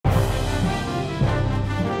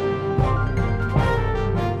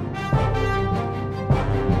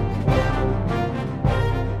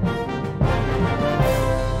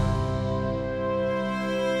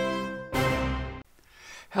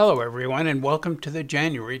Hello, everyone, and welcome to the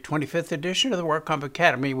January 25th edition of the WorkComp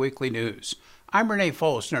Academy Weekly News. I'm Renee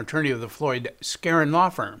Folst, an attorney of the Floyd Skeren Law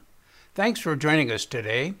Firm. Thanks for joining us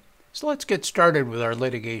today. So let's get started with our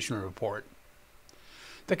litigation report.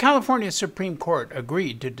 The California Supreme Court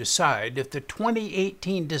agreed to decide if the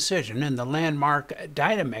 2018 decision in the landmark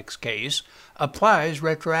Dynamex case applies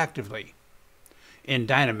retroactively. In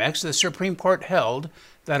Dynamex, the Supreme Court held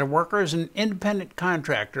that a worker is an independent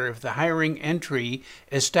contractor if the hiring entry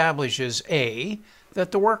establishes A,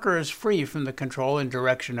 that the worker is free from the control and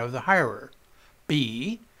direction of the hirer,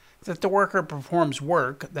 B, that the worker performs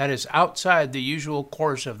work that is outside the usual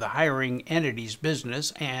course of the hiring entity's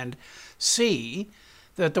business, and C,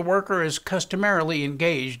 that the worker is customarily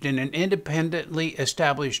engaged in an independently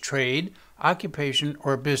established trade, occupation,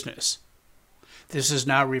 or business. This is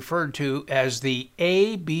now referred to as the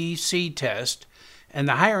ABC test, and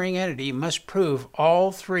the hiring entity must prove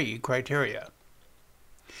all three criteria.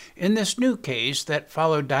 In this new case that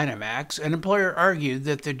followed Dynamex, an employer argued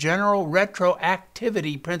that the general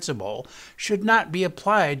retroactivity principle should not be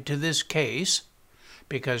applied to this case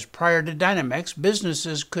because prior to Dynamex,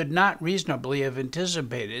 businesses could not reasonably have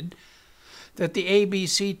anticipated that the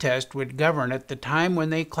ABC test would govern at the time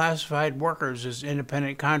when they classified workers as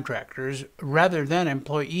independent contractors rather than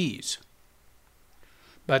employees.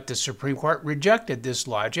 But the Supreme Court rejected this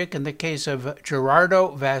logic in the case of Gerardo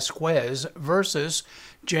Vasquez versus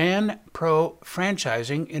Jan Pro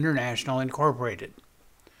Franchising International Incorporated.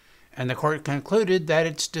 And the court concluded that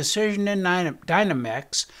its decision in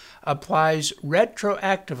Dynamex applies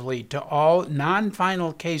retroactively to all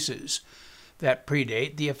non-final cases that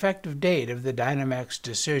predate the effective date of the Dynamex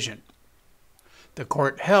decision. The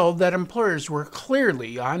court held that employers were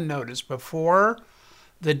clearly on notice before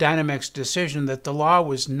the Dynamex decision that the law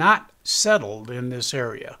was not settled in this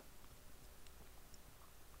area.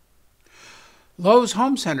 Lowe's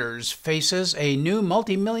Home Centers faces a new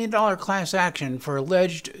multi-million-dollar class action for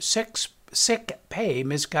alleged sick pay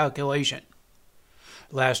miscalculation.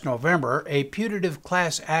 Last November, a putative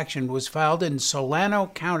class action was filed in Solano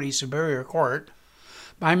County Superior Court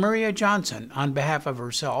by Maria Johnson on behalf of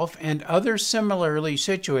herself and other similarly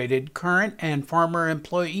situated current and former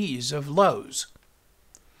employees of Lowe's.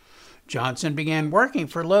 Johnson began working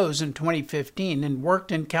for Lowe's in 2015 and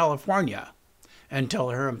worked in California until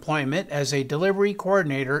her employment as a delivery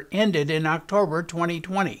coordinator ended in October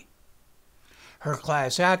 2020. Her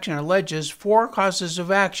class action alleges 4 causes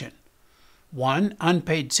of action. 1.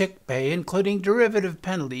 Unpaid sick pay, including derivative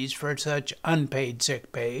penalties for such unpaid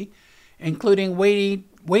sick pay, including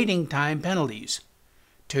waiting time penalties.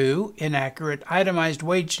 2. Inaccurate itemized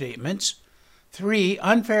wage statements. 3.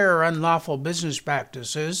 Unfair or unlawful business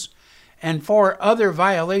practices. And 4. Other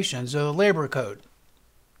violations of the Labor Code.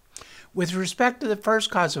 With respect to the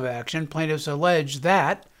first cause of action, plaintiffs allege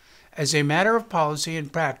that, as a matter of policy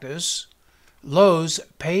and practice, Lowe's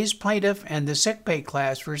pays plaintiff and the sick pay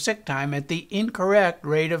class for sick time at the incorrect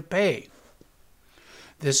rate of pay.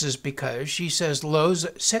 This is because she says Lowe's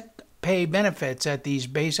sick pay benefits at these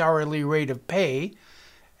base hourly rate of pay,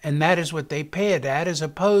 and that is what they pay it at, as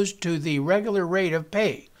opposed to the regular rate of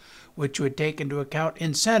pay, which would take into account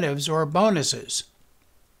incentives or bonuses.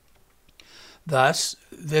 Thus,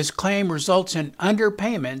 this claim results in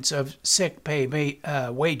underpayments of sick pay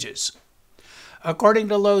wages. According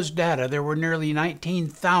to Lowe's data, there were nearly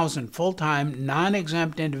 19,000 full-time,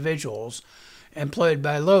 non-exempt individuals employed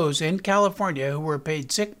by Lowe's in California who were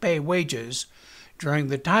paid sick pay wages during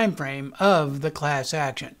the time frame of the class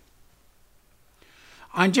action.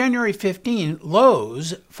 On January 15,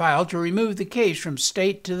 Lowe's filed to remove the case from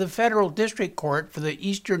state to the federal district court for the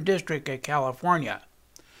Eastern District of California.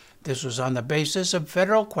 This was on the basis of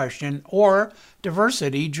federal question or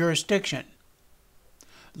diversity jurisdiction.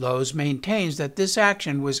 Lowe's maintains that this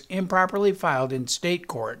action was improperly filed in state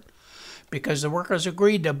court because the workers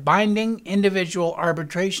agreed to binding individual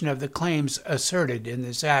arbitration of the claims asserted in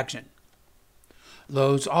this action.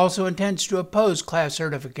 Lowe's also intends to oppose class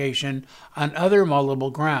certification on other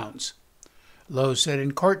multiple grounds. Lowe's said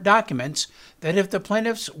in court documents that if the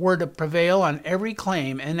plaintiffs were to prevail on every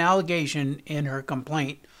claim and allegation in her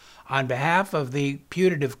complaint on behalf of the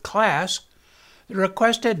putative class, the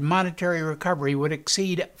requested monetary recovery would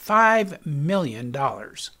exceed $5 million.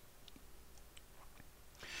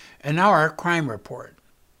 And now our crime report.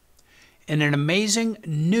 In an amazing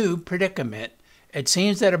new predicament, it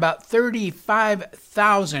seems that about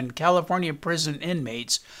 35,000 California prison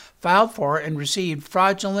inmates filed for and received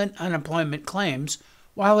fraudulent unemployment claims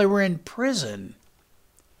while they were in prison.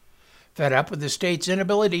 Fed up with the state's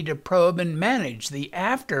inability to probe and manage the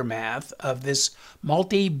aftermath of this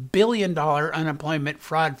multi-billion-dollar unemployment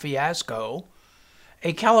fraud fiasco,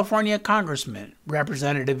 A California congressman,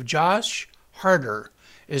 Representative Josh Harder,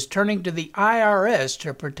 is turning to the IRS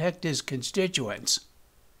to protect his constituents.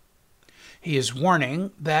 He is warning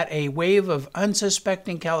that a wave of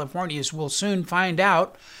unsuspecting Californians will soon find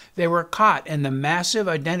out they were caught in the massive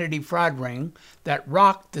identity fraud ring that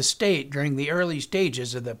rocked the state during the early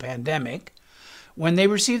stages of the pandemic, when they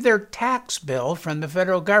received their tax bill from the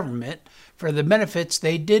federal government for the benefits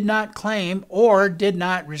they did not claim or did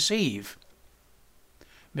not receive.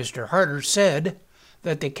 Mr. Harder said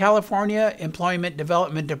that the California Employment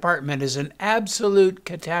Development Department is an absolute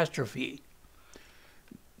catastrophe.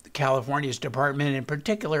 California's department in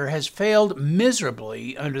particular has failed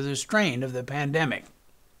miserably under the strain of the pandemic.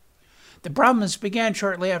 The problems began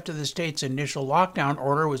shortly after the state's initial lockdown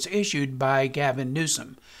order was issued by Gavin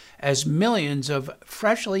Newsom, as millions of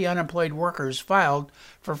freshly unemployed workers filed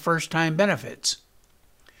for first-time benefits.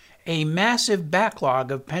 A massive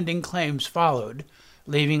backlog of pending claims followed,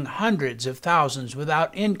 leaving hundreds of thousands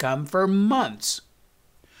without income for months.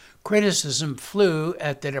 Criticism flew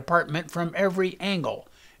at the department from every angle,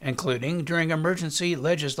 including during emergency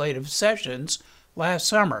legislative sessions last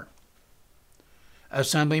summer.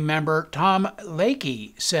 Assemblymember Tom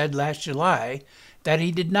Lakey said last July that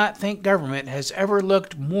he did not think government has ever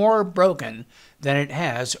looked more broken than it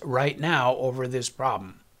has right now over this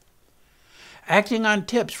problem. Acting on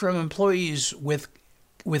tips from employees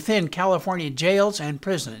within California jails and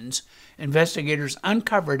prisons, investigators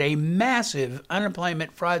uncovered a massive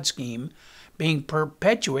unemployment fraud scheme being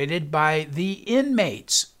perpetuated by the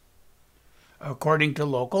inmates. According to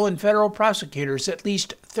local and federal prosecutors, at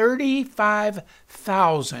least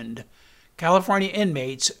 35,000 California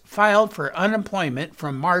inmates filed for unemployment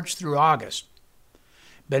from March through August.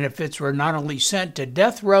 Benefits were not only sent to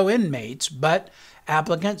death row inmates, but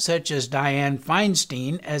applicants such as Dianne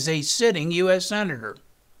Feinstein as a sitting U.S. Senator.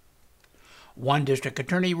 One district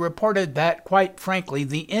attorney reported that, quite frankly,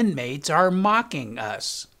 the inmates are mocking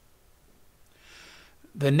us.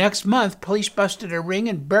 The next month, police busted a ring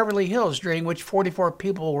in Beverly Hills during which 44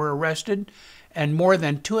 people were arrested and more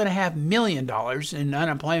than $2.5 million in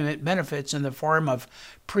unemployment benefits in the form of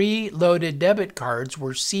pre-loaded debit cards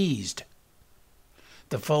were seized.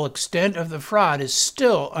 The full extent of the fraud is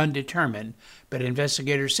still undetermined, but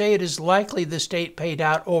investigators say it is likely the state paid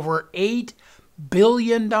out over $8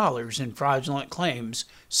 billion in fraudulent claims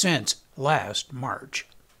since last March.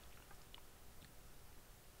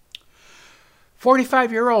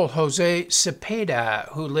 45-year-old Jose Cepeda,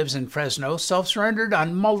 who lives in Fresno, self-surrendered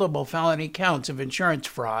on multiple felony counts of insurance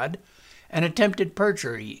fraud and attempted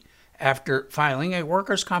perjury after filing a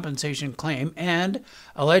workers' compensation claim and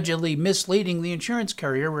allegedly misleading the insurance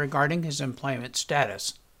carrier regarding his employment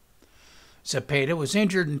status. Cepeda was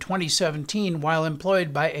injured in 2017 while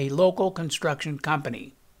employed by a local construction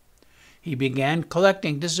company. He began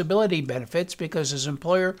collecting disability benefits because his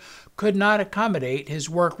employer could not accommodate his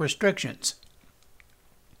work restrictions.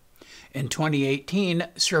 In 2018,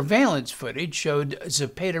 surveillance footage showed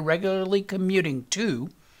Cepeda regularly commuting to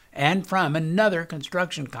and from another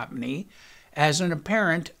construction company as an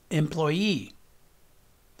apparent employee.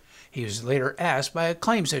 He was later asked by a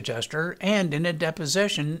claims adjuster and in a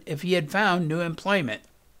deposition if he had found new employment.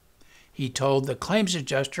 He told the claims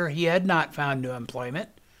adjuster he had not found new employment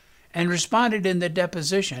and responded in the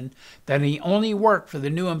deposition that he only worked for the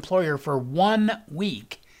new employer for 1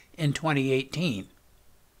 week in 2018.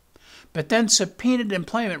 But then subpoenaed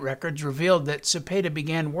employment records revealed that Cepeda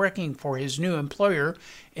began working for his new employer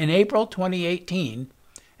in April 2018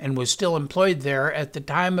 and was still employed there at the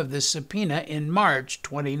time of the subpoena in March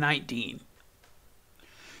 2019.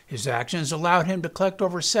 His actions allowed him to collect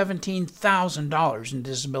over $17,000 in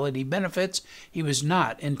disability benefits he was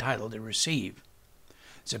not entitled to receive.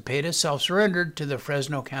 Cepeda self-surrendered to the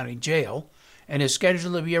Fresno County Jail and is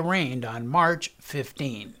scheduled to be arraigned on March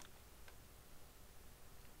 15.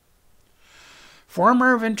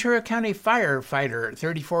 Former Ventura County firefighter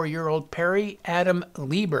 34-year-old Perry Adam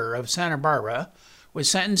Lieber of Santa Barbara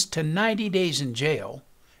was sentenced to 90 days in jail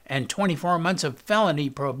and 24 months of felony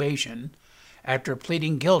probation after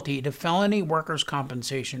pleading guilty to felony workers'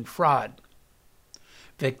 compensation fraud.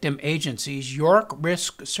 Victim agencies York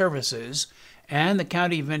Risk Services and the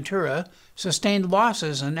County of Ventura sustained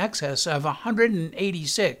losses in excess of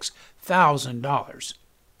 $186,000.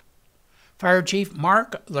 Fire Chief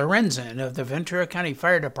Mark Lorenzen of the Ventura County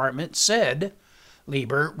Fire Department said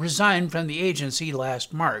Lieber resigned from the agency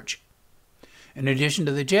last March. In addition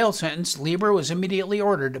to the jail sentence, Lieber was immediately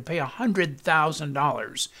ordered to pay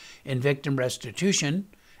 $100,000 in victim restitution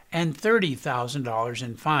and $30,000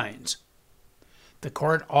 in fines. The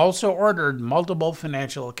court also ordered multiple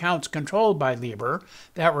financial accounts controlled by Lieber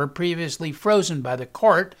that were previously frozen by the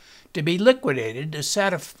court to be liquidated to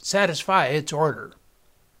satisfy its order.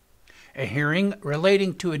 A hearing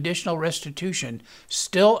relating to additional restitution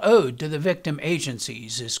still owed to the victim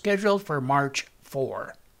agencies is scheduled for March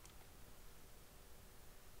 4.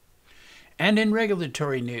 And in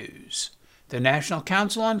regulatory news, the National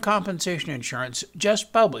Council on Compensation Insurance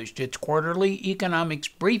just published its quarterly economics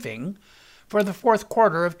briefing for the fourth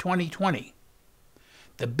quarter of 2020.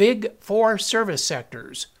 The big four service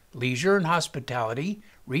sectors, leisure and hospitality,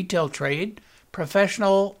 retail trade,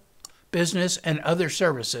 professional business and other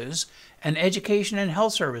services, and education and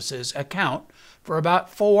health services account for about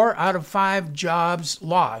 4 out of 5 jobs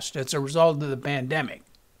lost as a result of the pandemic.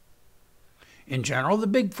 In general, the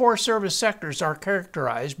big four service sectors are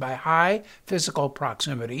characterized by high physical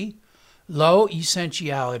proximity, low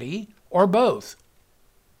essentiality, or both.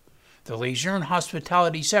 The leisure and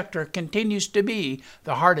hospitality sector continues to be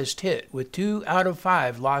the hardest hit, with 2 out of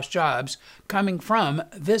 5 lost jobs coming from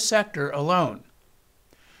this sector alone.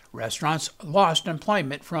 Restaurants lost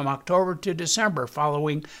employment from October to December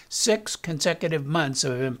following 6 consecutive months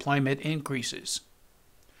of employment increases.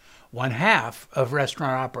 1/2 of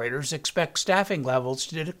restaurant operators expect staffing levels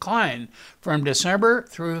to decline from December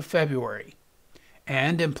through February,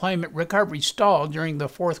 and employment recovery stalled during the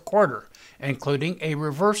fourth quarter, including a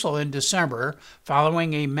reversal in December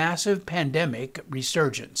following a massive pandemic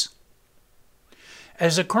resurgence.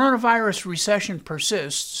 As the coronavirus recession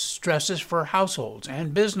persists, stresses for households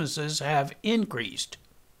and businesses have increased.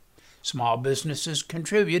 Small businesses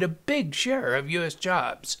contribute a big share of U.S.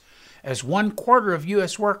 jobs, as 1/4 of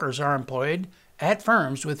U.S. workers are employed at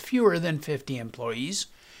firms with fewer than 50 employees,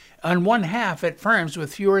 and 1/2 at firms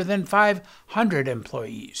with fewer than 500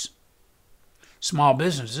 employees. Small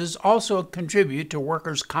businesses also contribute to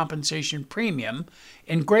workers' compensation premium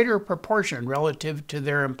in greater proportion relative to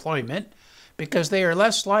their employment because they are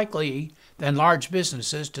less likely than large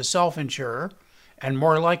businesses to self-insure and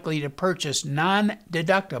more likely to purchase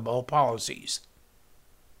non-deductible policies.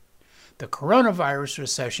 The coronavirus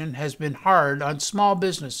recession has been hard on small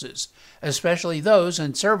businesses, especially those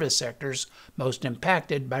in service sectors most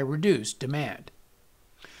impacted by reduced demand.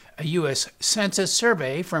 A U.S. Census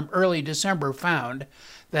survey from early December found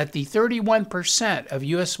that the 31% of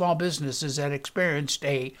U.S. small businesses had experienced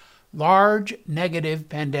a large negative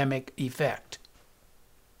pandemic effect.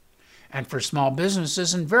 And for small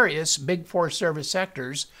businesses in various Big Four service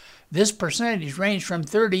sectors, this percentage ranged from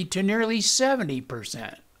 30 to nearly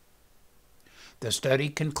 70%. The study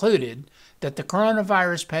concluded that the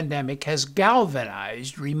coronavirus pandemic has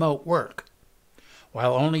galvanized remote work.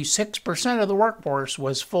 While only 6% of the workforce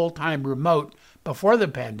was full-time remote before the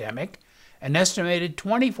pandemic, an estimated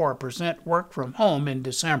 24% worked from home in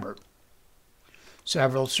December.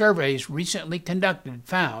 Several surveys recently conducted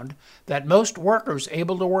found that most workers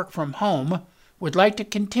able to work from home would like to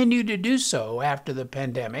continue to do so after the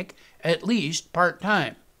pandemic, at least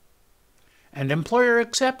part-time. And employer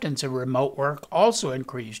acceptance of remote work also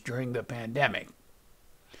increased during the pandemic.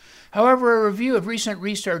 However, a review of recent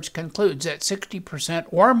research concludes that 60%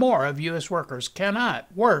 or more of U.S. workers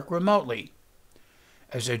cannot work remotely.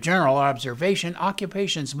 As a general observation,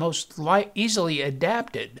 occupations most easily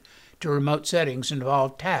adapted to remote settings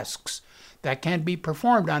involve tasks that can be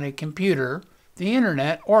performed on a computer, the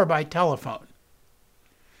internet, or by telephone.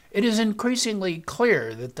 It is increasingly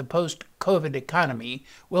clear that the post-COVID economy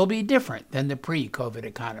will be different than the pre-COVID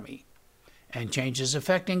economy, and changes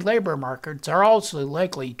affecting labor markets are also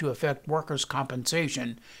likely to affect workers'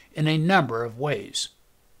 compensation in a number of ways.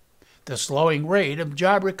 The slowing rate of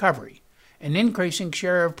job recovery and increasing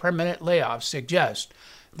share of permanent layoffs suggest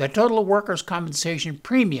that total workers' compensation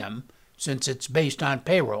premium, since it's based on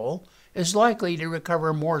payroll, is likely to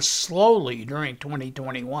recover more slowly during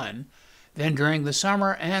 2021 than during the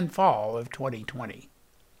summer and fall of 2020.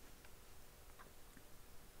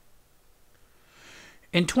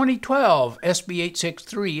 In 2012, SB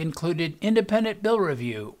 863 included Independent Bill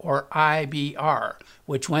Review, or IBR,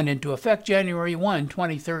 which went into effect January 1,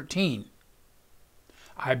 2013.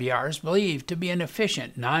 IBR is believed to be an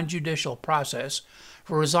efficient, non-judicial process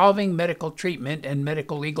for resolving medical treatment and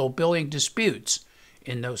medical legal billing disputes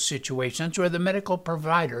in those situations where the medical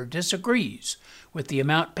provider disagrees with the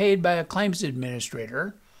amount paid by a claims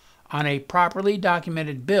administrator on a properly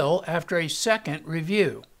documented bill after a second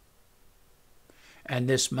review. And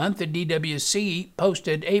this month, the DWC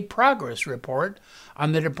posted a progress report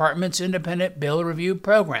on the department's Independent Bill Review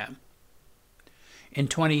program. In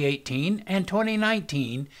 2018 and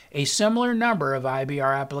 2019, a similar number of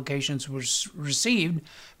IBR applications was received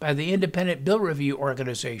by the Independent Bill Review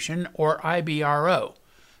Organization, or IBRO.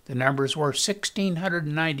 The numbers were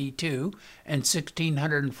 1,692 and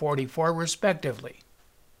 1,644 respectively.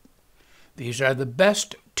 These are the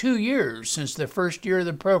best 2 years since the first year of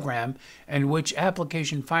the program in which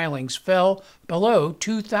application filings fell below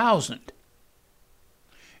 2,000.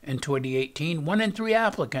 In 2018, 1 in 3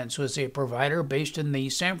 applicants was a provider based in the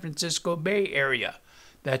San Francisco Bay Area.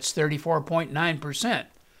 That's 34.9%.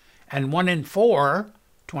 And 1 in 4,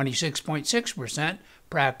 26.6%,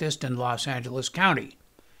 practiced in Los Angeles County.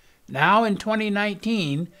 Now in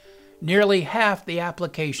 2019, nearly half the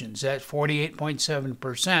applications, at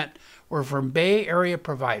 48.7%, were from Bay Area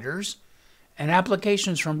providers, and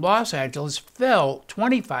applications from Los Angeles fell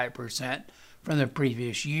 25% from the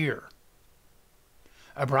previous year.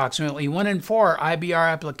 Approximately 1 in 4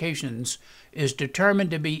 IBR applications is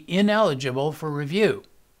determined to be ineligible for review.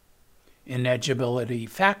 Ineligibility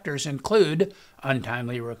factors include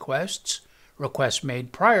untimely requests, requests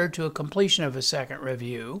made prior to a completion of a second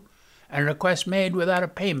review, and requests made without a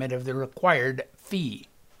payment of the required fee.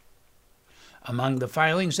 Among the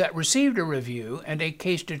filings that received a review and a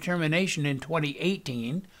case determination in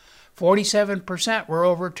 2018, 47% were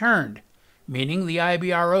overturned, meaning the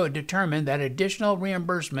IBRO determined that additional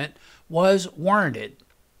reimbursement was warranted.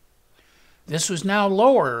 This was now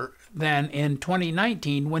lower than in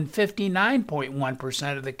 2019, when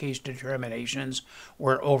 59.1% of the case determinations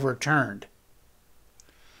were overturned.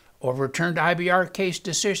 Overturned IBR case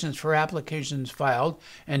decisions for applications filed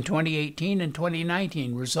in 2018 and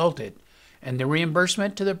 2019 resulted in the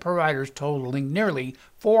reimbursement to the providers totaling nearly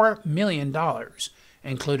 $4 million,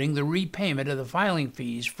 including the repayment of the filing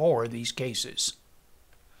fees for these cases.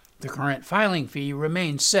 The current filing fee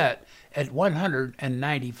remains set at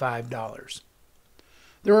 $195.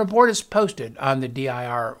 The report is posted on the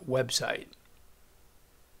DIR website.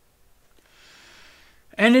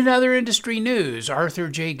 And in other industry news, Arthur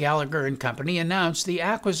J. Gallagher & Company announced the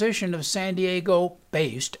acquisition of San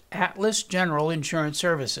Diego-based Atlas General Insurance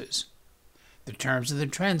Services. The terms of the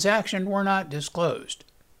transaction were not disclosed.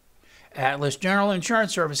 Atlas General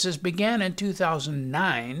Insurance Services began in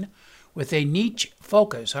 2009 with a niche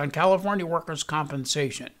focus on California workers'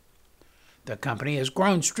 compensation. The company has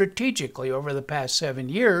grown strategically over the past 7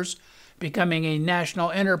 years, becoming a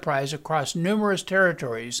national enterprise across numerous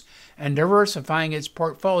territories and diversifying its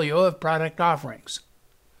portfolio of product offerings.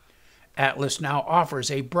 Atlas now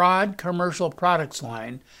offers a broad commercial products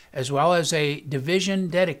line as well as a division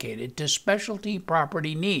dedicated to specialty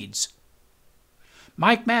property needs.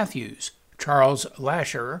 Mike Matthews, Charles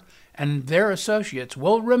Lasher, and their associates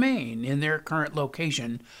will remain in their current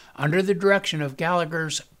location under the direction of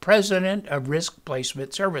Gallagher's President of Risk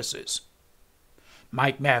Placement Services.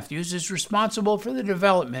 Mike Matthews is responsible for the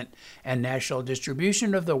development and national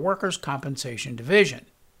distribution of the Workers' Compensation Division.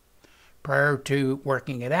 Prior to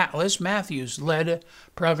working at Atlas, Matthews led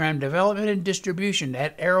program development and distribution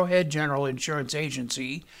at Arrowhead General Insurance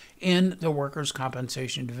Agency in the Workers'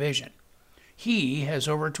 Compensation Division. He has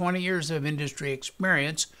over 20 years of industry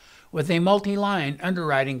experience with a multi-line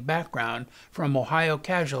underwriting background from Ohio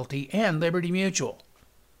Casualty and Liberty Mutual.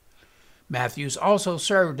 Matthews also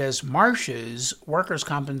served as Marsh's workers'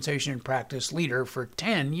 compensation practice leader for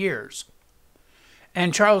 10 years.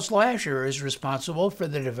 And Charles Lasher is responsible for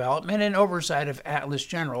the development and oversight of Atlas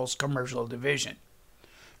General's commercial division.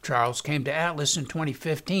 Charles came to Atlas in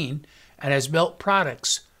 2015 and has built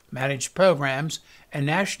products, managed programs, and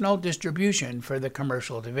national distribution for the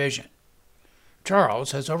commercial division.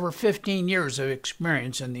 Charles has over 15 years of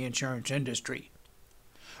experience in the insurance industry.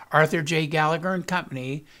 Arthur J. Gallagher &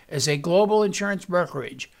 Company is a global insurance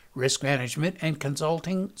brokerage, risk management, and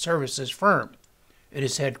consulting services firm. It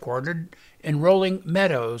is headquartered in Rolling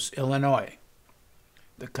Meadows, Illinois.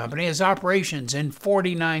 The company has operations in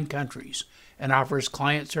 49 countries and offers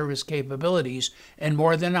client service capabilities in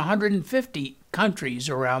more than 150 countries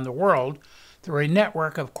around the world through a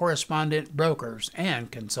network of correspondent brokers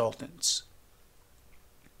and consultants.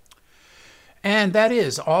 And that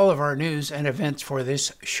is all of our news and events for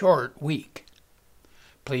this short week.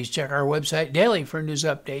 Please check our website daily for news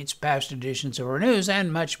updates, past editions of our news,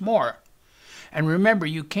 and much more. And remember,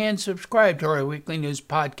 you can subscribe to our weekly news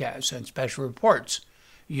podcasts and special reports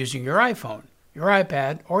using your iPhone, your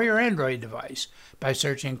iPad, or your Android device by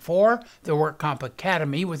searching for the WorkComp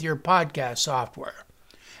Academy with your podcast software.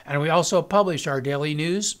 And we also publish our daily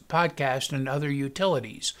news, podcast, and other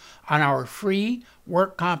utilities on our free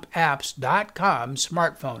WorkCompApps.com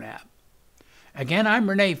smartphone app. Again, I'm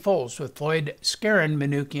Renee Foles with Floyd, Skeren,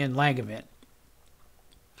 Manukian, Langevin.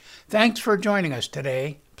 Thanks for joining us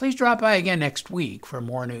today. Please drop by again next week for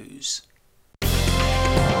more news.